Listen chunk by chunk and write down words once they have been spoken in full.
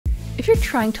If you're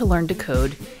trying to learn to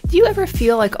code, do you ever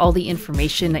feel like all the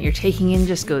information that you're taking in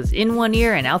just goes in one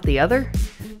ear and out the other?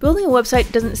 Building a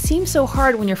website doesn't seem so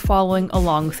hard when you're following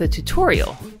along with a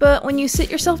tutorial, but when you sit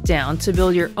yourself down to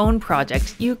build your own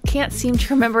project, you can't seem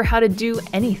to remember how to do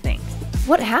anything.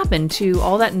 What happened to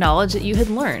all that knowledge that you had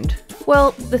learned?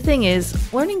 Well, the thing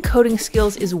is, learning coding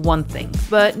skills is one thing,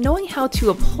 but knowing how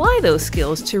to apply those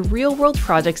skills to real-world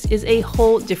projects is a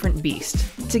whole different beast.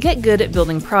 To get good at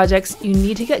building projects, you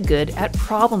need to get good at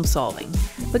problem solving,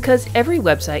 because every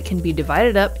website can be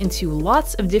divided up into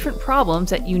lots of different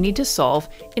problems that you need to solve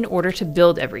in order to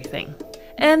build everything.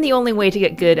 And the only way to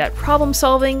get good at problem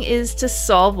solving is to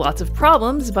solve lots of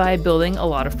problems by building a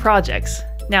lot of projects.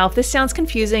 Now, if this sounds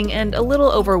confusing and a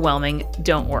little overwhelming,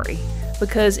 don't worry,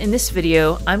 because in this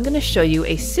video, I'm going to show you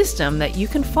a system that you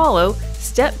can follow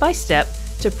step by step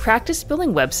to practice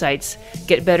building websites,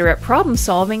 get better at problem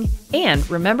solving, and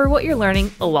remember what you're learning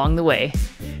along the way.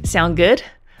 Sound good?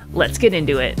 Let's get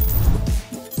into it.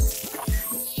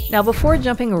 Now, before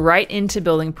jumping right into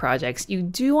building projects, you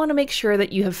do want to make sure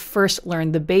that you have first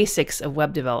learned the basics of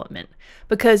web development,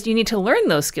 because you need to learn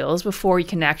those skills before you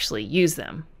can actually use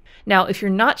them. Now, if you're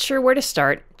not sure where to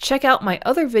start, check out my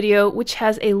other video, which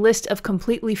has a list of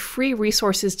completely free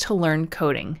resources to learn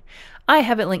coding. I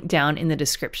have it linked down in the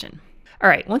description.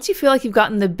 Alright, once you feel like you've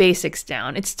gotten the basics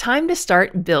down, it's time to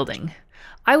start building.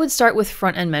 I would start with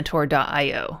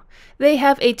frontendmentor.io. They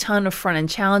have a ton of front-end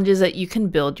challenges that you can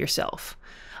build yourself.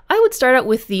 I would start out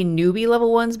with the newbie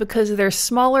level ones because they're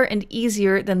smaller and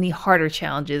easier than the harder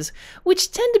challenges,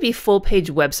 which tend to be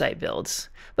full-page website builds.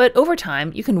 But over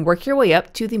time, you can work your way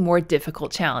up to the more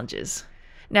difficult challenges.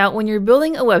 Now, when you're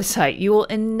building a website, you will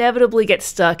inevitably get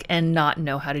stuck and not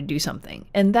know how to do something,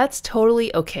 and that's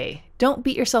totally okay. Don't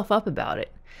beat yourself up about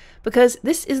it, because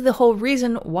this is the whole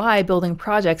reason why building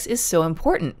projects is so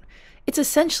important. It's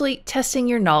essentially testing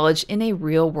your knowledge in a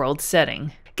real-world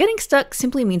setting. Getting stuck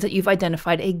simply means that you've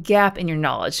identified a gap in your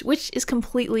knowledge, which is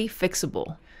completely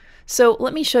fixable. So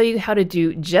let me show you how to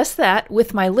do just that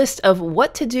with my list of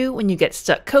what to do when you get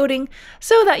stuck coding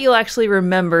so that you'll actually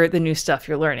remember the new stuff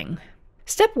you're learning.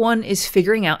 Step 1 is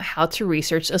figuring out how to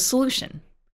research a solution.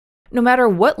 No matter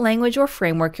what language or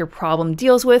framework your problem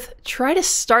deals with, try to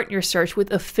start your search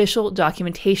with official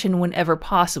documentation whenever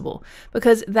possible,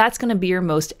 because that's going to be your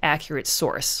most accurate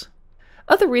source.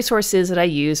 Other resources that I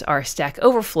use are Stack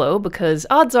Overflow, because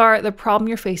odds are the problem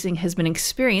you're facing has been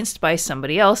experienced by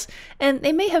somebody else and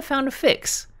they may have found a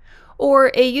fix.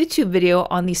 Or a YouTube video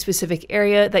on the specific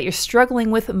area that you're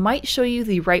struggling with might show you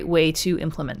the right way to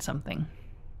implement something.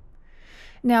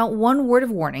 Now, one word of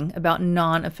warning about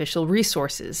non-official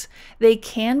resources. They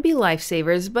can be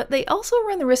lifesavers, but they also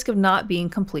run the risk of not being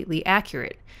completely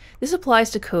accurate. This applies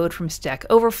to code from Stack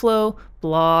Overflow,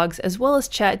 blogs, as well as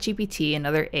ChatGPT and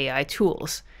other AI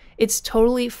tools. It's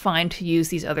totally fine to use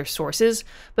these other sources,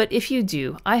 but if you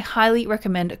do, I highly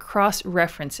recommend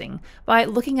cross-referencing by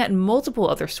looking at multiple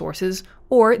other sources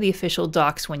or the official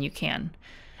docs when you can.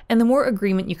 And the more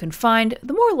agreement you can find,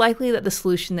 the more likely that the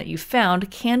solution that you've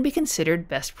found can be considered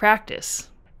best practice.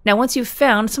 Now, once you've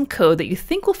found some code that you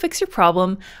think will fix your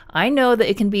problem, I know that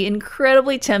it can be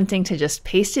incredibly tempting to just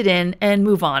paste it in and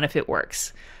move on if it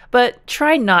works. But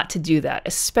try not to do that,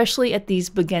 especially at these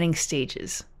beginning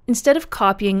stages. Instead of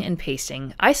copying and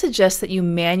pasting, I suggest that you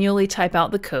manually type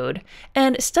out the code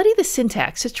and study the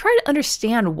syntax to try to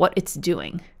understand what it's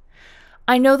doing.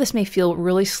 I know this may feel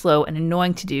really slow and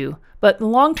annoying to do, but the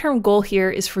long-term goal here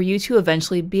is for you to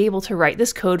eventually be able to write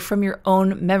this code from your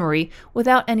own memory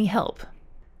without any help.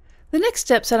 The next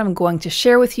steps that I'm going to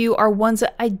share with you are ones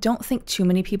that I don't think too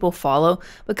many people follow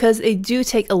because they do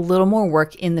take a little more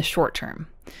work in the short term.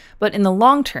 But in the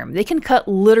long term, they can cut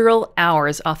literal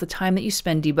hours off the time that you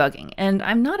spend debugging, and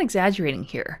I'm not exaggerating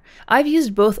here. I've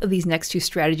used both of these next two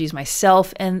strategies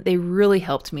myself, and they really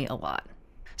helped me a lot.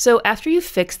 So after you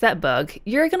fix that bug,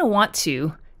 you're going to want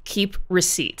to keep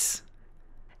receipts.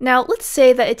 Now, let's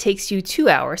say that it takes you 2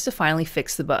 hours to finally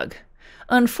fix the bug.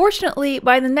 Unfortunately,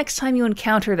 by the next time you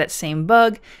encounter that same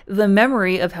bug, the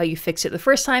memory of how you fixed it the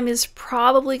first time is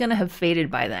probably going to have faded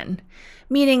by then,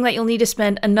 meaning that you'll need to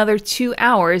spend another 2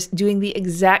 hours doing the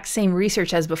exact same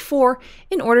research as before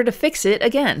in order to fix it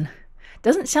again.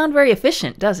 Doesn't sound very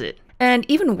efficient, does it? And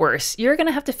even worse, you're going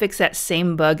to have to fix that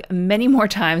same bug many more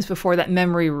times before that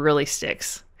memory really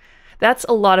sticks. That's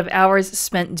a lot of hours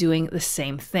spent doing the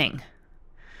same thing.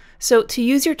 So to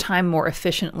use your time more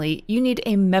efficiently, you need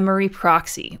a memory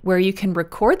proxy where you can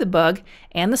record the bug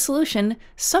and the solution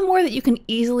somewhere that you can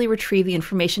easily retrieve the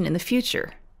information in the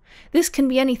future. This can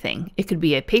be anything. It could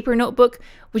be a paper notebook,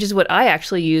 which is what I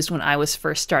actually used when I was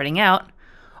first starting out,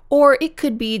 Or it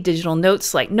could be digital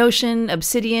notes like Notion,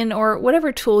 Obsidian, or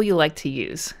whatever tool you like to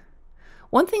use.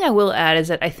 One thing I will add is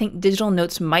that I think digital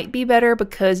notes might be better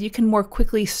because you can more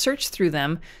quickly search through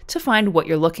them to find what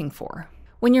you're looking for.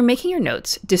 When you're making your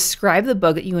notes, describe the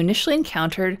bug that you initially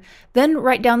encountered, then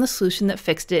write down the solution that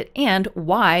fixed it and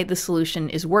why the solution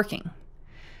is working.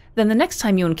 Then the next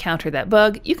time you encounter that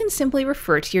bug, you can simply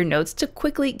refer to your notes to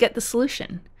quickly get the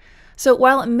solution. So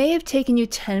while it may have taken you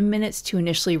 10 minutes to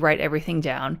initially write everything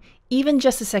down, even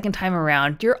just the second time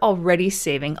around, you're already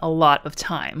saving a lot of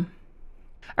time.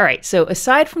 Alright, so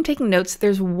aside from taking notes,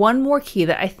 there's one more key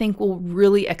that I think will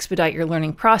really expedite your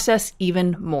learning process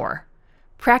even more.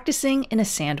 Practicing in a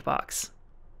sandbox.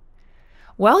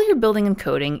 While you're building and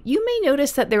coding, you may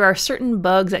notice that there are certain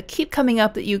bugs that keep coming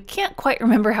up that you can't quite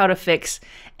remember how to fix,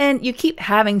 and you keep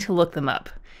having to look them up.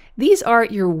 These are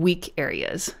your weak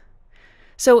areas.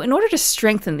 So in order to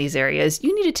strengthen these areas,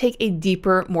 you need to take a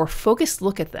deeper, more focused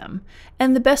look at them.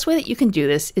 And the best way that you can do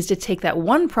this is to take that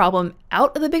one problem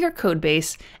out of the bigger code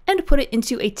base and put it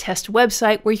into a test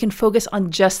website where you can focus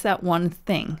on just that one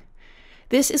thing.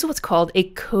 This is what's called a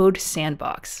code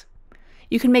sandbox.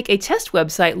 You can make a test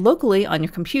website locally on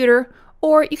your computer,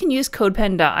 or you can use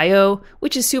CodePen.io,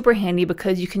 which is super handy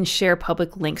because you can share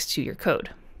public links to your code.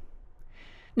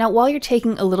 Now, while you're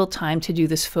taking a little time to do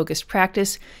this focused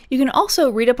practice, you can also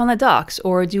read up on the docs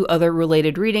or do other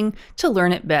related reading to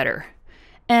learn it better.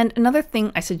 And another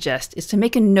thing I suggest is to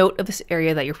make a note of this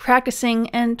area that you're practicing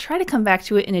and try to come back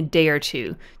to it in a day or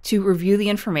two to review the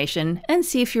information and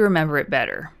see if you remember it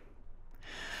better.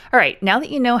 Alright, now that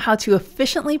you know how to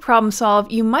efficiently problem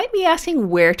solve, you might be asking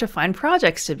where to find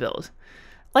projects to build.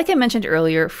 Like I mentioned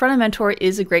earlier, Front End Mentor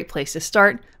is a great place to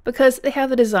start because they have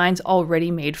the designs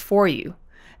already made for you.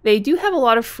 They do have a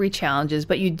lot of free challenges,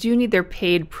 but you do need their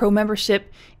paid pro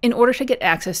membership in order to get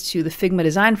access to the Figma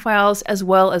design files as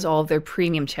well as all of their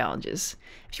premium challenges.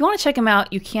 If you want to check them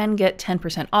out, you can get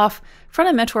 10% off Front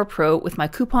End Mentor Pro with my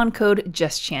coupon code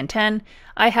JustChan10.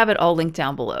 I have it all linked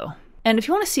down below. And if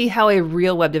you want to see how a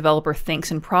real web developer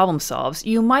thinks and problem solves,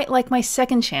 you might like my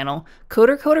second channel,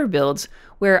 Coder Builds,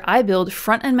 where I build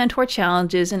Front End Mentor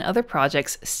challenges and other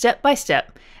projects step by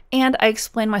step, and I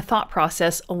explain my thought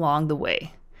process along the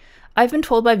way. I've been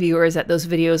told by viewers that those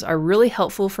videos are really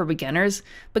helpful for beginners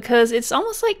because it's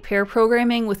almost like pair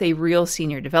programming with a real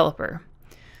senior developer.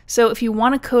 So if you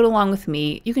want to code along with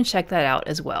me, you can check that out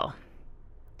as well.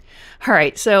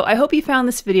 Alright, so I hope you found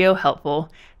this video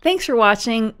helpful. Thanks for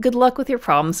watching, good luck with your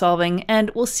problem solving, and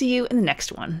we'll see you in the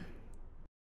next one.